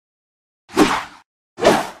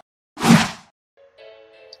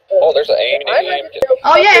Oh, there's an aim.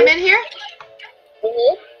 Oh yeah, I'm in here.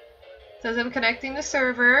 Mm-hmm. Says I'm connecting the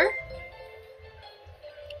server.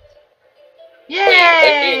 I'm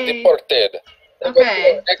being Yay! deported.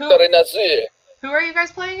 Okay. Hector and Azir. Who are you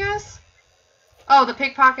guys playing as? Oh, the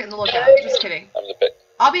pickpocket and the lookout. Just kidding. I'm the pick.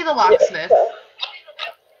 I'll be the locksmith.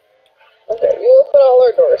 Okay, you open all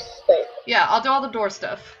our doors. Thanks. Yeah, I'll do all the door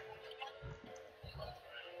stuff.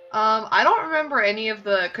 I don't remember any of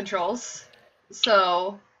the controls,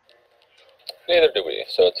 so... Neither do we,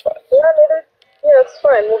 so it's fine. Yeah, it's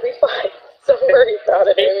fine. We'll be fine. Don't worry about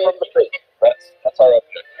it. Aim from the pick. That's our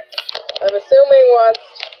objective. I'm assuming what,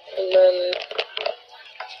 and then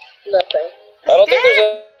nothing. I don't think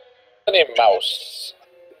there's any mouse.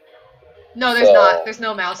 No, there's not. There's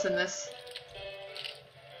no mouse in this.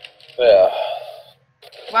 Yeah.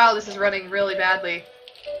 Wow, this is running really badly.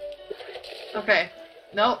 Okay.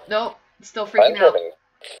 Nope, nope. It's still freaking out.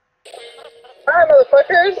 Alright,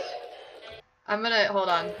 motherfuckers! I'm gonna... hold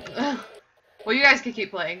on. Well, you guys can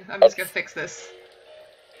keep playing. I'm just gonna fix this.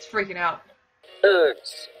 It's freaking out.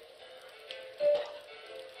 Birds.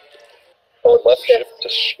 Hold Left shift. shift to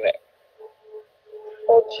snap.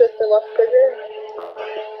 Hold shift and left trigger.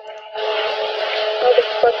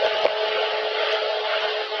 Motherfucker.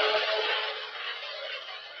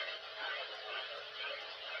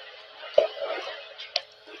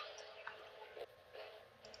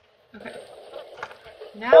 Okay.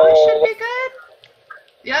 Now it should be good?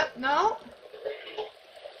 Yep, no?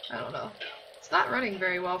 I don't know. It's not running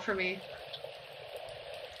very well for me.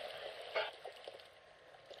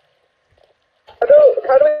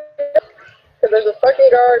 How do we... Because there's a fucking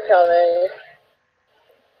guard coming.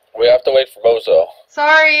 We have to wait for Bozo.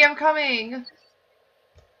 Sorry, I'm coming.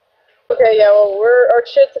 Okay, yeah, well, our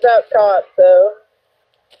shit's about caught, so...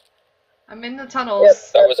 I'm in the tunnels.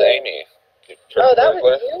 Yep. That was Amy. Oh, that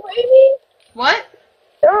was you, Amy? What?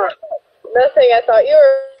 Oh, nothing. I thought you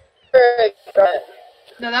were...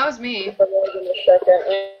 No, that was me. For more than a second.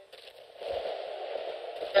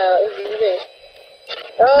 Yeah, it was me.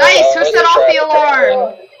 Oh, Nice! Who set off the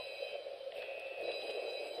alarm?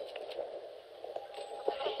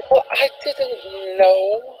 Well, I didn't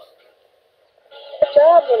know. Good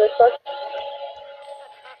job, motherfucker.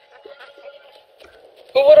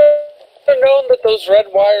 Who would have known that those red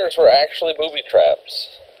wires were actually booby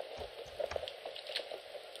traps?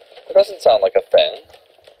 It doesn't sound like a thing.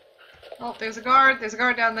 Oh, there's a guard. There's a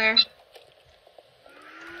guard down there.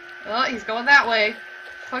 Oh, he's going that way.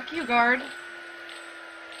 Fuck you, guard.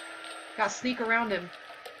 Gotta sneak around him.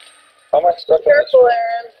 How am I stuck in this? Careful,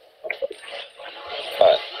 Aaron.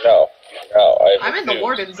 Fine. No. I'm in the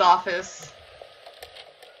warden's office.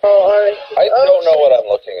 Oh, I don't know what I'm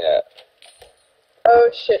looking at. Oh,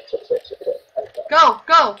 shit. Go!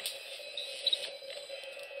 Go!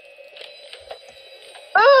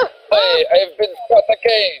 Ah! Hey, I have been caught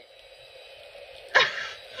again.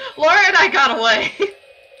 Laura and I got away.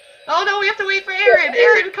 Oh no, we have to wait for Aaron.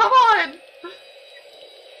 Aaron, come on.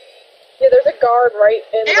 Yeah, there's a guard right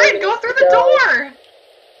in there. Aaron, go through the door.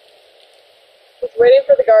 Just waiting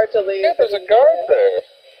for the guard to leave. Yeah, there's a guard there.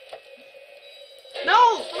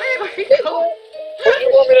 No, where are you going? What do you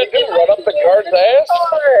want me to do? Run up the guard's ass?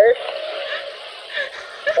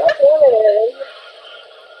 Stop doing it.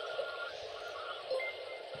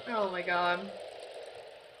 Oh my god.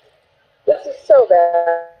 This is so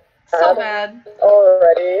bad. So bad.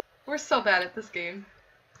 Already. We're so bad at this game.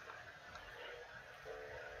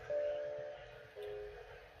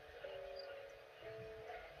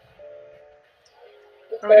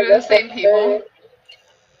 Are we doing the same people?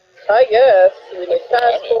 I guess. We need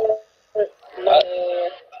passport, money,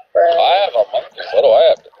 friends. I have a monkey. What do I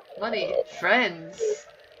have to do? Money. Friends.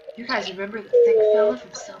 You guys remember the thick fella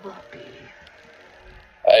from Subway?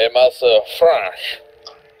 I am also French.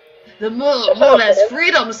 The known as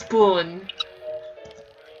Freedom Spoon.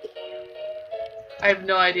 I have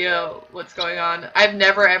no idea what's going on. I've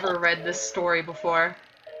never ever read this story before.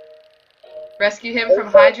 Rescue him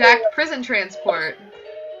from hijacked prison transport.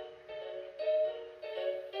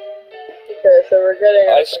 Okay, so we're getting...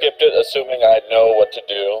 I skipped it, assuming I know what to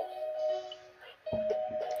do.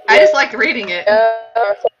 I just like reading it.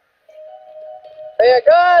 Oh yeah,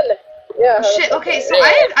 gun! Yeah. Oh, shit, okay, so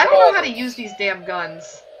I don't know how to use these damn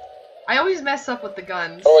guns. I always mess up with the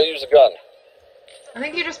guns. How do I use a gun? I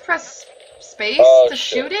think you just press space to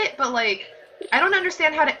shoot it, but like, I don't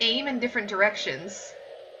understand how to aim in different directions.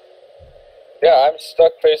 Yeah, I'm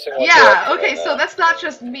stuck facing one Yeah, direction okay, right so now. that's not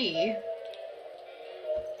just me.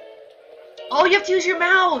 Oh, you have to use your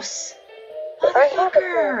mouse!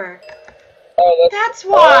 Motherfucker! Oh, That's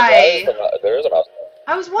why! There is a mouse.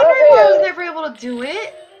 I was wondering why I was never able to do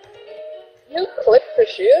it. You click to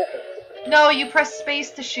shoot? No, you press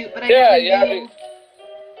space to shoot, but I Yeah, never knew.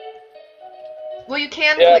 Well, you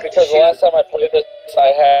can Yeah, click to because shoot. the last time I played this,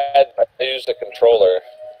 I used a controller.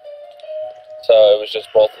 So it was just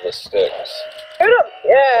both of the sticks. Shoot him!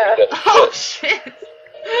 Yeah! Oh, shit!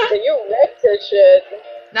 Yeah, you wrecked his shit.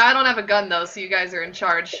 Now I don't have a gun, though, so you guys are in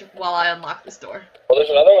charge while I unlock this door. Well, there's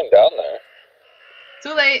another one down there.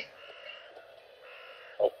 Too late.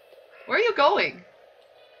 Oh. Where are you going?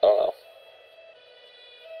 I don't know.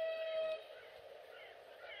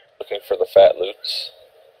 Looking for the fat loots.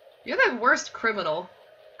 You're the worst criminal.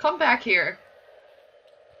 Come back here.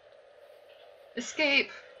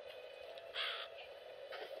 Escape.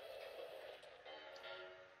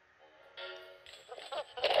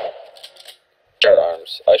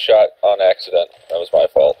 Firearms. I shot on accident. That was my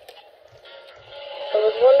fault. I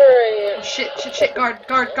was wondering... Oh, shit, shit, shit. Guard,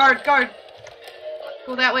 guard, guard, guard.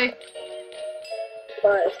 Go that way.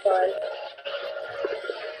 Fine, it's fine.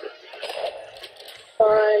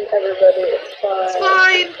 Fine, everybody, it's fine. It's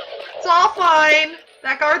fine. It's all fine.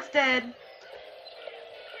 That guard's dead.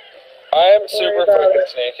 I am super about fucking it.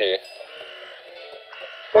 sneaky.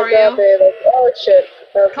 Are Good job, you? babe. Oh, shit.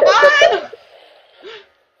 Okay, Come good on! job.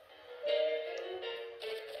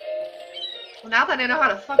 Well, now that I know how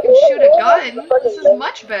to fucking shoot a gun, this is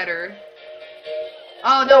much better.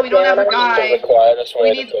 Oh no, we don't have a guy. The quietest way We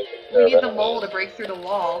to need take we care need of the enemies. mole to break through the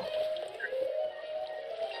wall.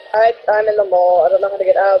 I'm in the mall. I don't know how to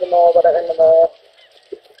get out of the mall, but I'm in the mall.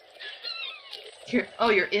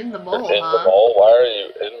 You're in the mole, You're in huh? the mall? Why are you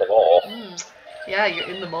in the mall? Yeah, you're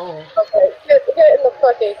in the mole. Okay, get in the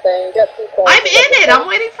fucking thing. Get some coins. I'm in it! I'm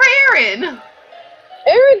waiting for Aaron!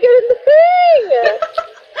 Aaron, get in the thing!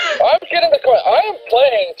 I'm getting the coin. I am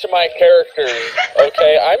playing to my characters,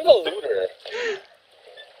 okay? I'm the looter.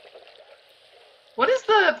 What is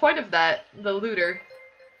the point of that, the looter?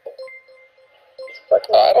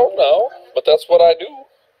 I don't know, but that's what I do.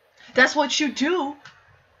 That's what you do!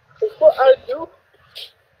 That's what I do.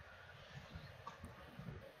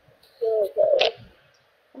 Okay.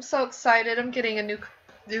 I'm so excited. I'm getting a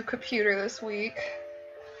new computer this week.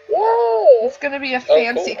 Yay! It's gonna be a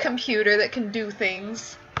fancy cool. computer that can do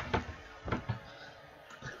things.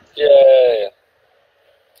 Yay.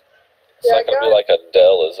 It's Yeah, not gonna I be got- like a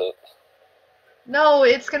Dell, is it? No,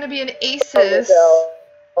 it's gonna be an Asus. Michelle.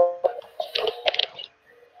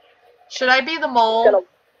 Should I be the mole? Gonna-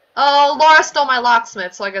 Oh, Laura stole my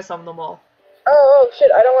locksmith, so I guess I'm the mole. Oh,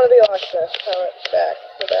 shit, I don't want to be a locksmith. Oh, back.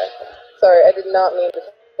 Go back. Sorry, I did not mean to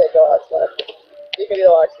say go locksmith. You can be the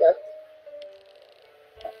locksmith.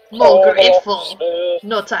 Mole Oh, grateful. Smith.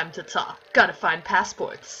 No time to talk. Gotta find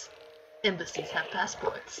passports. Embassies have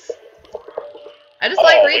passports. I just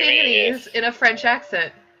like Oh, reading yeah. these in a French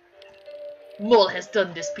accent. Mole has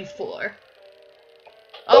done this before.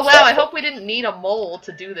 Oh That's wow, not I hope we didn't need a mole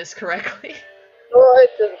to do this correctly. Well, it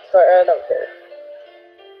doesn't start. I don't care.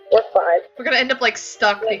 We're fine. We're gonna end up like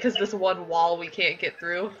stuck because this one wall we can't get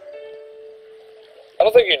through. I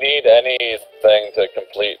don't think you need anything to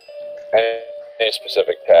complete any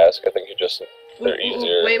specific task. I think you just, they're Ooh,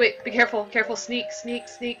 easier. wait, be careful, careful, sneak, sneak,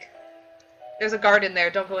 sneak. There's a guard in there,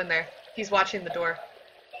 don't go in there. He's watching the door.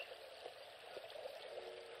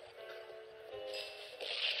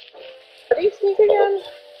 How do you sneak again?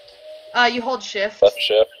 You hold shift. Left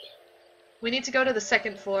shift. We need to go to the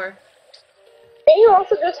second floor. Can you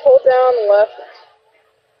also just hold down left?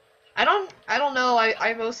 I don't know,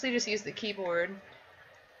 I mostly just use the keyboard.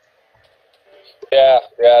 Yeah,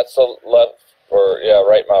 it's the left or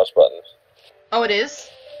right mouse button. Oh, it is?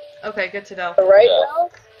 Okay, good to know. The right Yeah.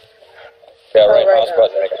 mouse? Yeah, Oh, right right mouse mouse,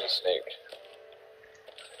 button okay. makes you sneak.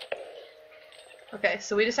 Okay,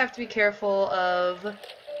 so we just have to be careful of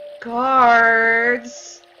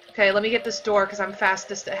guards. Okay, let me get this door because I'm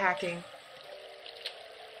fastest at hacking.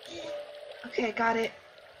 Okay, got it.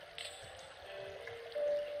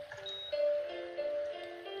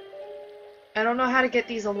 I don't know how to get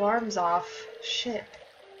these alarms off. Shit.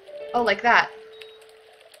 Oh, like that.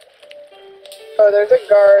 Oh, there's a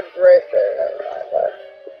guard right there. Never mind that.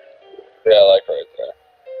 Yeah, like right there.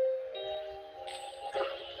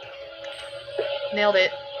 Nailed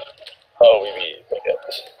it. Oh, we mean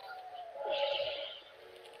baguette.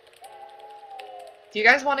 Do you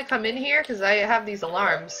guys want to come in here? Because I have these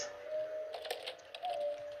alarms.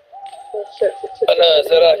 Oh, shit, shit, shit, Another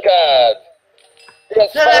shit. card.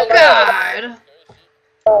 Yes, The found out. guard!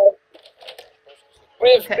 Oh,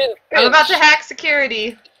 We've Okay. been I'm about to pinched. hack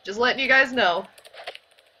security. Just letting you guys know.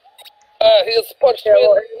 He's punched Yeah, me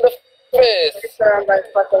well, in the I'm face. surrounded by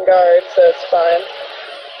fucking guards, so it's fine.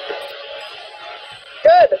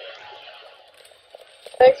 Good!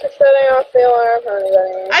 Thanks for setting off the alarm, honey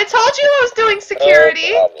bunny. I told you I was doing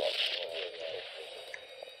security. No problem.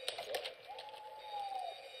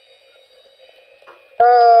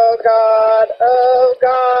 Oh god, oh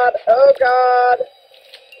god, oh god.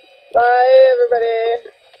 Bye, everybody.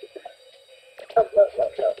 Oh, no, no,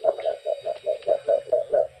 no, no, no, no, no, no, no,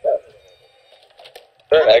 no, no. Is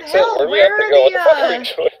there an What the exit? hell? Where do we Where have to are go? What the, the fuck are we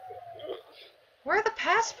doing? Where are the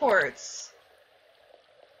passports?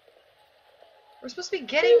 We're supposed to be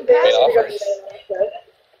getting Yeah, passports.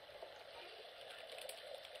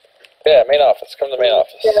 Yeah, main office. Come to the main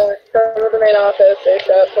office. Yeah, come to the main office,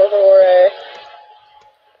 ASAP, por favor.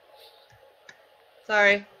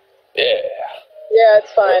 Sorry, Yeah. Yeah,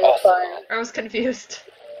 it's fine, Awesome. it's fine. I was confused.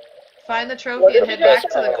 Find the What trophy and did head you back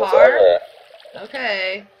guys to the It's car. over.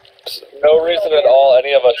 Okay. There's no reason at all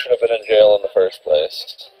any of us should have been in jail in the first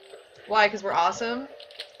place. Why? Because we're awesome.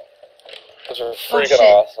 Because we're Oh freaking shit.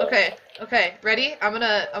 awesome. Okay. Okay. Ready? I'm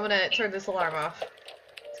gonna turn this alarm off.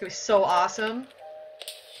 It's gonna be so awesome.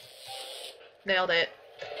 Nailed it.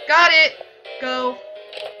 Got it. Go.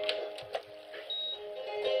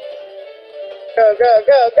 Go, go,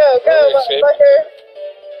 go, go, go, Oh, escape.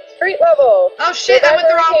 motherfucker! Street level! Oh shit! I went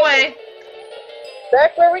the wrong way.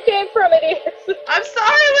 Back where we came from, idiots! I'm sorry.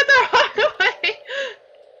 I went the wrong way.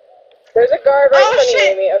 There's a guard right Oh, in front of you,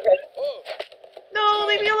 shit. Amy. Okay. Oh, No,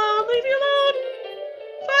 leave me alone. Leave me alone.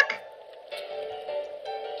 Fuck.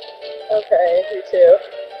 Okay, you too.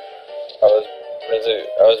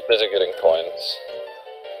 I was busy getting coins.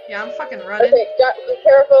 Yeah, I'm fucking running. Okay, be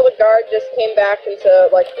careful, the guard just came back into,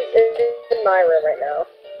 like, he's in my room right now.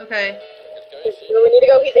 Okay. We need to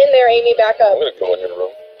go, he's in there, Amy, back up. I'm gonna go in your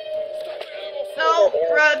room. No,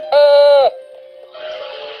 run. Ah!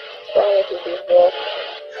 What's wrong with you people?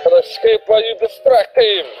 I'll escape while you distract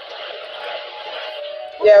him.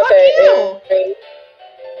 Well, Yeah, fuck okay. you. Amy.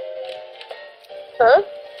 Huh?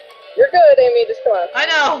 You're good, Amy, just come on. I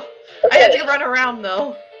know. Okay. I had to run around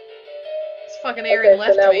though. This fucking Aaron Okay,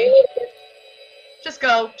 left so now we me. need to get Just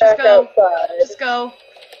go. Just back go. outside. Just go.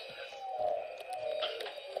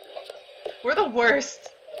 We're the worst.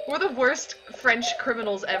 We're the worst French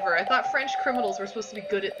criminals ever. I thought French criminals were supposed to be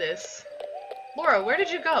good at this. Laura, where did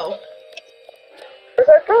you go? Where's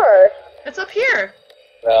our car? It's up here.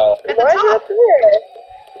 No. At the Why is it top. up there?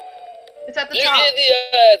 It's at the You top.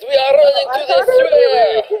 idiots! We are running I to thought the it was where we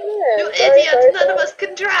square! came in. You Sorry, idiots! sorry, None of sorry. us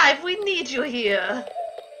can drive. We need you here.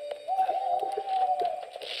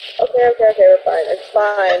 Okay, we're fine. It's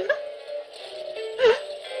fine.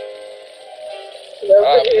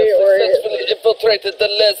 Nobody We have worries. successfully infiltrated the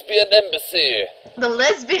lesbian embassy. The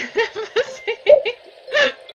lesbian embassy.